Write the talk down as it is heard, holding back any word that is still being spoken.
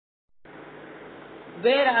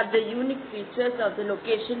Where are the unique features of the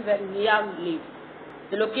location where Mia lives?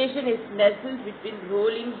 The location is nestled between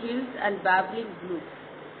rolling hills and babbling brooks,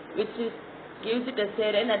 gives it a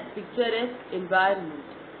serene and picturesque environment.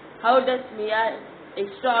 How does Mia's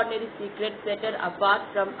extraordinary secret set her apart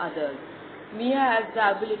from others? Mia has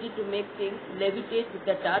the ability to make things levitate with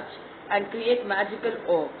a touch and create magical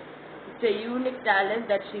awe. It's a unique talent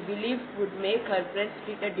that she believes would make her friends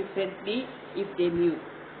treat her differently if they knew.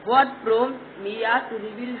 What prompts Mia to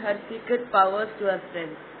reveal her secret powers to her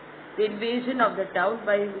friends? The invasion of the town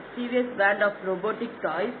by a mysterious band of robotic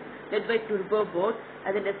toys led by Turbobot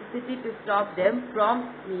and the necessity to stop them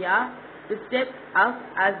prompts Mia to step up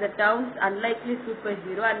as the town's unlikely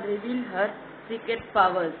superhero and reveal her secret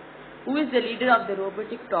powers. Who is the leader of the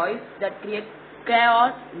robotic toys that create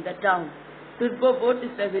chaos in the town? Turbobot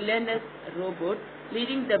is the villainous robot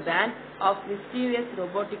leading the band of mysterious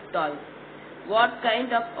robotic toys. What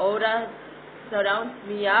kind of aura surrounds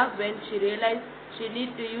Mia when she realizes she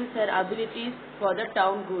needs to use her abilities for the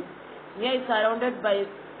town good? Mia is surrounded by a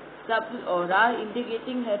subtle aura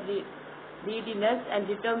indicating her readiness and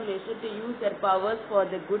determination to use her powers for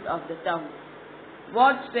the good of the town.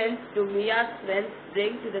 What strengths do Mia's friends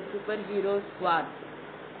bring to the superhero squad?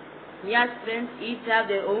 Mia's friends each have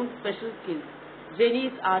their own special skills. Jenny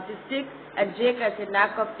is artistic and Jake has a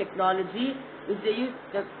knack of technology which they use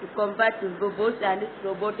to combat Turbobots and its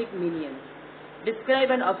robotic minions. Describe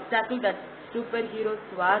an obstacle that superhero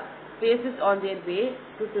squad faces on their way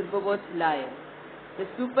to Turbobot's lair. The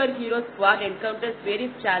superhero squad encounters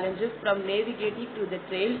various challenges from navigating to the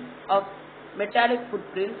trail of metallic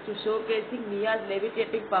footprints to showcasing Mia's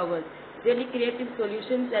levitating powers, Jenny creative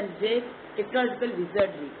solutions and Jake's technological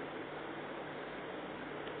wizardry.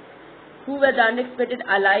 Who were the unexpected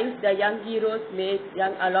allies the young heroes made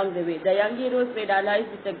along the way? The young heroes made allies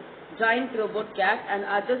with a giant robot cat and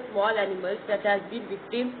other small animals that has been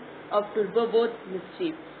victims of Turbobot's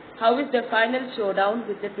mischief. How is the final showdown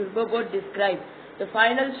with the Turbobot described? The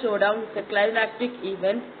final showdown is a climactic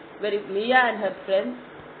event where Mia and her friends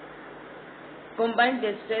combine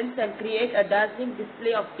their strengths and create a dazzling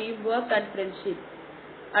display of teamwork and friendship,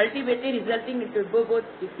 ultimately resulting in Turbobot's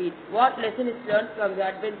defeat. What lesson is learned from the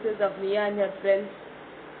adventures of Mia and her friends?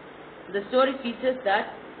 The story teaches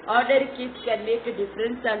that ordinary kids can make a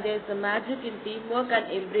difference and there is a magic in teamwork and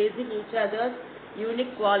embracing each other's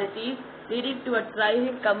unique qualities, leading to a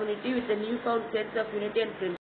thriving community with a newfound sense of unity and friendship.